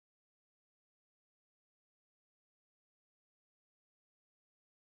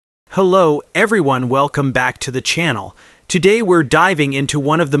Hello everyone, welcome back to the channel. Today we're diving into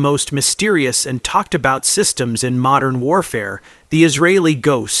one of the most mysterious and talked about systems in modern warfare, the Israeli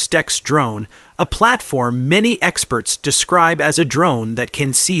Ghost STEX drone, a platform many experts describe as a drone that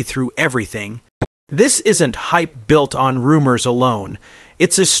can see through everything. This isn't hype built on rumors alone.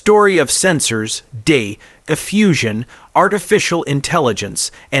 It's a story of sensors, data, fusion, artificial intelligence,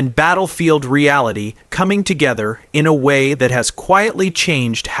 and battlefield reality coming together in a way that has quietly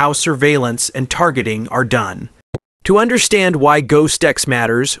changed how surveillance and targeting are done. To understand why Ghost X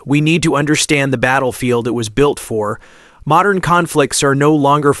matters, we need to understand the battlefield it was built for. Modern conflicts are no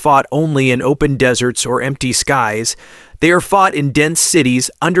longer fought only in open deserts or empty skies. They are fought in dense cities,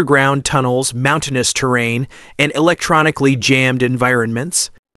 underground tunnels, mountainous terrain, and electronically jammed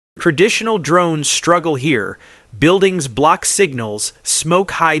environments. Traditional drones struggle here. Buildings block signals,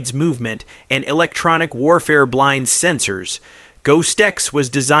 smoke hides movement, and electronic warfare blinds sensors. Ghost X was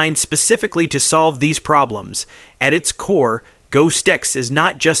designed specifically to solve these problems. At its core, Ghost X is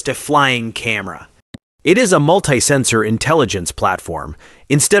not just a flying camera. It is a multi-sensor intelligence platform.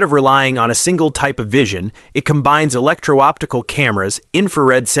 Instead of relying on a single type of vision, it combines electro-optical cameras,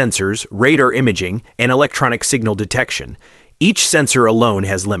 infrared sensors, radar imaging, and electronic signal detection. Each sensor alone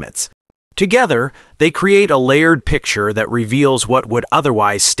has limits. Together, they create a layered picture that reveals what would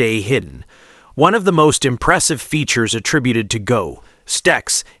otherwise stay hidden. One of the most impressive features attributed to Ghost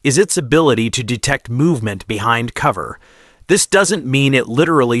X is its ability to detect movement behind cover. This doesn't mean it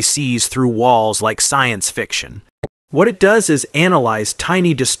literally sees through walls like science fiction. What it does is analyze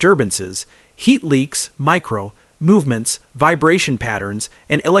tiny disturbances, heat leaks, movements, vibration patterns,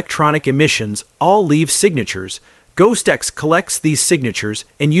 and electronic emissions all leave signatures. Ghost X collects these signatures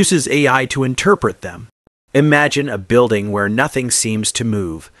and uses AI to interpret them. Imagine a building where nothing seems to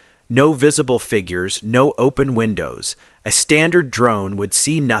move. No visible figures, no open windows. A standard drone would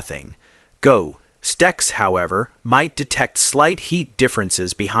see nothing. Ghost X, however, might detect slight heat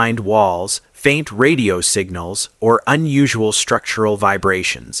differences behind walls, faint radio signals, or unusual structural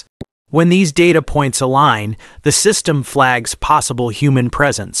vibrations. When these data points align, the system flags possible human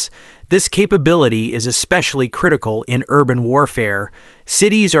presence. This capability is especially critical in urban warfare.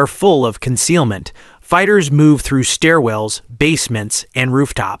 Cities are full of concealment. Fighters move through stairwells, basements, and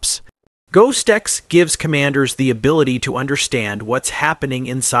rooftops. Ghost X gives commanders the ability to understand what's happening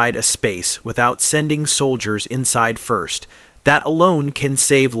inside a space without sending soldiers inside first. That alone can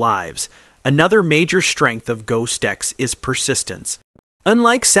save lives. Another major strength of Ghost X is persistence.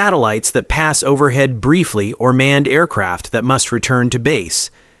 Unlike satellites that pass overhead briefly or manned aircraft that must return to base,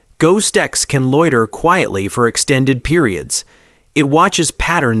 Ghost X can loiter quietly for extended periods. It watches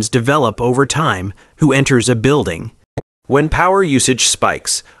patterns develop over time. Who enters a building? When power usage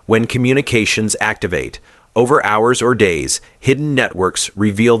spikes, when communications activate, over hours or days, hidden networks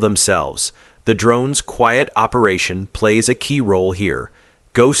reveal themselves. The drone's quiet operation plays a key role here.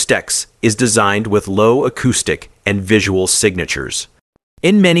 Ghost X is designed with low acoustic and visual signatures.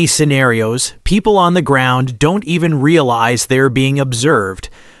 In many scenarios, people on the ground don't even realize they're being observed.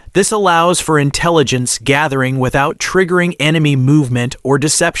 This allows for intelligence gathering without triggering enemy movement or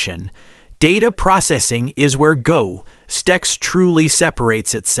deception. Data processing is where Ghost X truly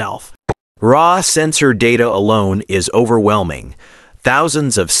separates itself. Raw sensor data alone is overwhelming.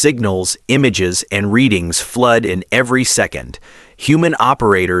 Thousands of signals, images, and readings flood in every second. Human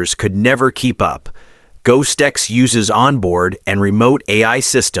operators could never keep up. Ghost X uses onboard and remote AI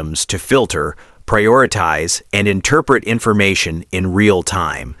systems to filter, prioritize, and interpret information in real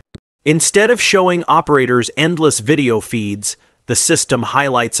time. Instead of showing operators endless video feeds, the system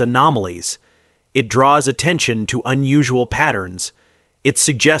highlights anomalies. It draws attention to unusual patterns. It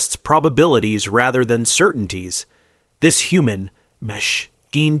suggests probabilities rather than certainties. This human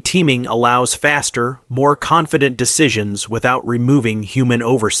machine teaming allows faster, more confident decisions without removing human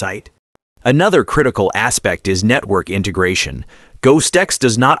oversight. Another critical aspect is network integration. Ghost X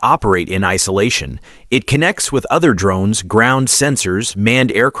does not operate in isolation. It connects with other drones, ground sensors,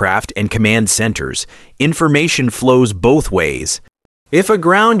 manned aircraft, and command centers. Information flows both ways. If a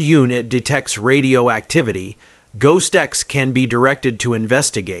ground unit detects radioactivity, Ghost X can be directed to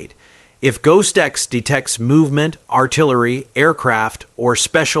investigate. If Ghost X detects movement, artillery, aircraft, or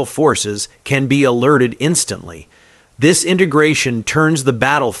special forces can be alerted instantly. This integration turns the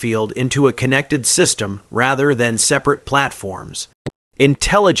battlefield into a connected system rather than separate platforms.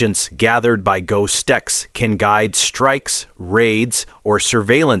 Intelligence gathered by Ghost X can guide strikes, raids, or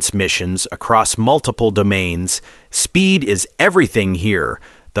surveillance missions across multiple domains. Speed is everything here.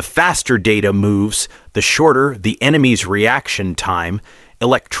 The faster data moves, the shorter the enemy's reaction time.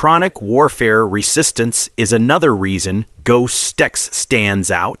 Electronic warfare resistance is another reason Ghost X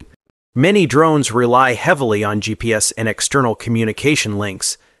stands out. Many drones rely heavily on GPS and external communication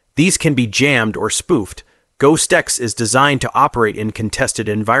links. These can be jammed or spoofed. Ghost X is designed to operate in contested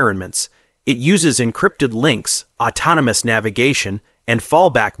environments. It uses encrypted links, autonomous navigation, and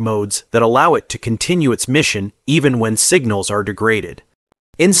fallback modes that allow it to continue its mission even when signals are degraded.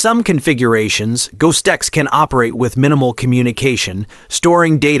 In some configurations, Ghost X can operate with minimal communication,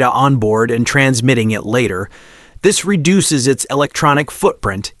 storing data on board and transmitting it later. This reduces its electronic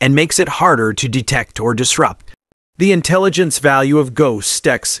footprint and makes it harder to detect or disrupt. The intelligence value of Ghost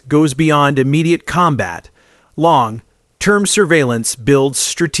X goes beyond immediate combat. Long-term surveillance builds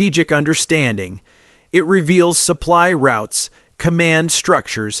strategic understanding. It reveals supply routes, command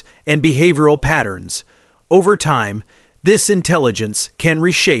structures, and behavioral patterns. Over time, this intelligence can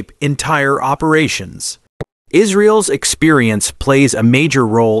reshape entire operations. Israel's experience plays a major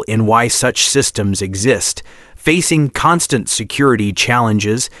role in why such systems exist. Facing constant security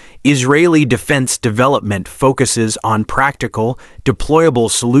challenges, Israeli defense development focuses on practical, deployable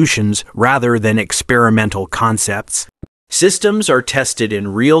solutions rather than experimental concepts. Systems are tested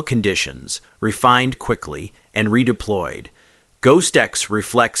in real conditions, refined quickly, and redeployed. Ghost X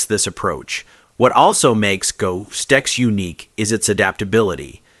reflects this approach. What also makes Ghost X unique is its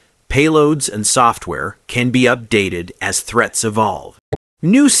adaptability. Payloads and software can be updated as threats evolve.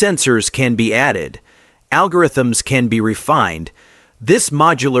 New sensors can be added. Algorithms can be refined. This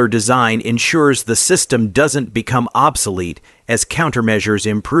modular design ensures the system doesn't become obsolete as countermeasures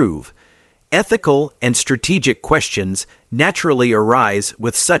improve. Ethical and strategic questions naturally arise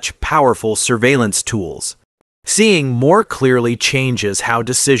with such powerful surveillance tools. Seeing more clearly changes how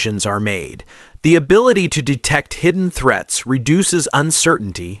decisions are made. The ability to detect hidden threats reduces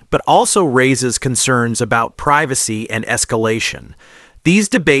uncertainty, but also raises concerns about privacy and escalation. These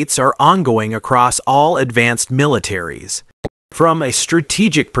debates are ongoing across all advanced militaries. From a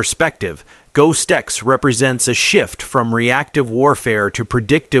strategic perspective, Ghost X represents a shift from reactive warfare to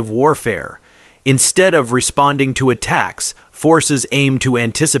predictive warfare. Instead of responding to attacks, forces aim to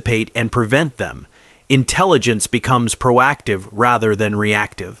anticipate and prevent them. Intelligence becomes proactive rather than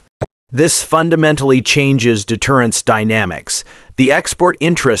reactive. This fundamentally changes deterrence dynamics. The export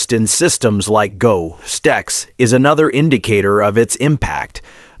interest in systems like Ghost X is another indicator of its impact.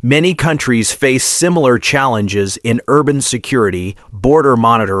 Many countries face similar challenges in urban security, border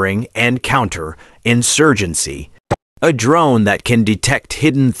monitoring, and counter-insurgency. A drone that can detect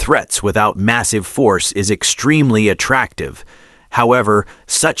hidden threats without massive force is extremely attractive. However,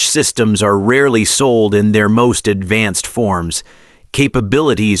 such systems are rarely sold in their most advanced forms.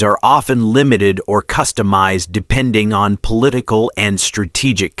 Capabilities are often limited or customized depending on political and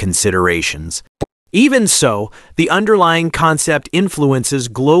strategic considerations. Even so, the underlying concept influences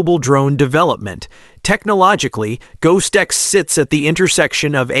global drone development. Technologically, Ghost X sits at the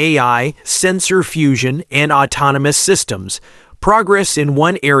intersection of AI, sensor fusion, and autonomous systems. Progress in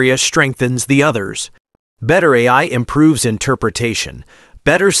one area strengthens the others. Better AI improves interpretation.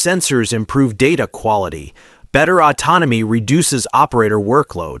 Better sensors improve data quality. Better autonomy reduces operator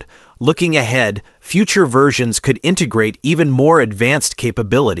workload. Looking ahead, future versions could integrate even more advanced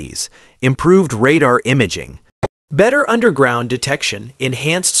capabilities, improved radar imaging, better underground detection,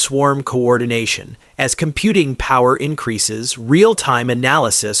 enhanced swarm coordination. As computing power increases, real-time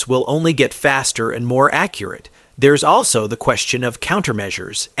analysis will only get faster and more accurate. There's also the question of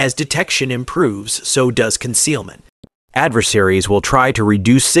countermeasures. As detection improves, so does concealment. Adversaries will try to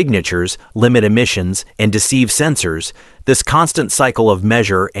reduce signatures, limit emissions, and deceive sensors. This constant cycle of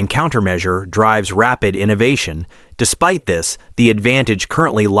measure and countermeasure drives rapid innovation. Despite this, the advantage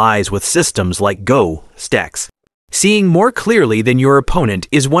currently lies with systems like Ghost X. Seeing more clearly than your opponent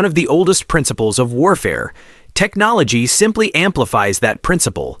is one of the oldest principles of warfare. Technology simply amplifies that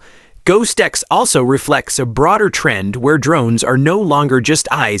principle. Ghost X also reflects a broader trend where drones are no longer just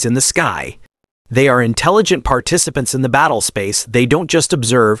eyes in the sky. They are intelligent participants in the battle space. They don't just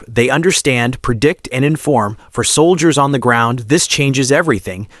observe, they understand, predict, and inform. For soldiers on the ground, this changes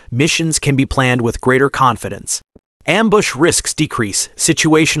everything. Missions can be planned with greater confidence. Ambush risks decrease,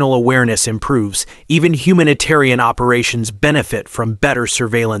 situational awareness improves. Even humanitarian operations benefit from better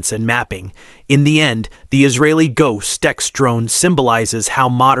surveillance and mapping. In the end, the Israeli Ghost X drone symbolizes how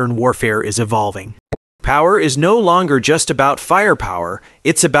modern warfare is evolving. Power is no longer just about firepower,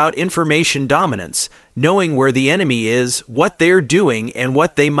 it's about information dominance, knowing where the enemy is, what they're doing, and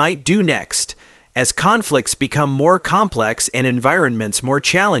what they might do next. As conflicts become more complex and environments more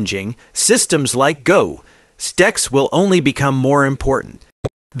challenging, systems like Ghost X will only become more important.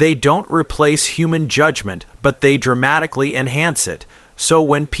 They don't replace human judgment, but they dramatically enhance it. So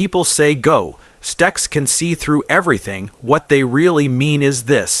when people say Ghost STECs can see through everything. What they really mean is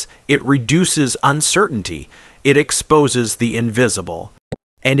this: it reduces uncertainty, it exposes the invisible.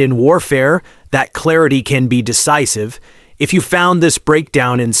 And in warfare, that clarity can be decisive. If you found this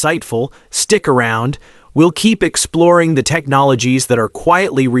breakdown insightful, stick around. We'll keep exploring the technologies that are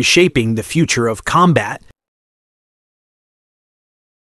quietly reshaping the future of combat.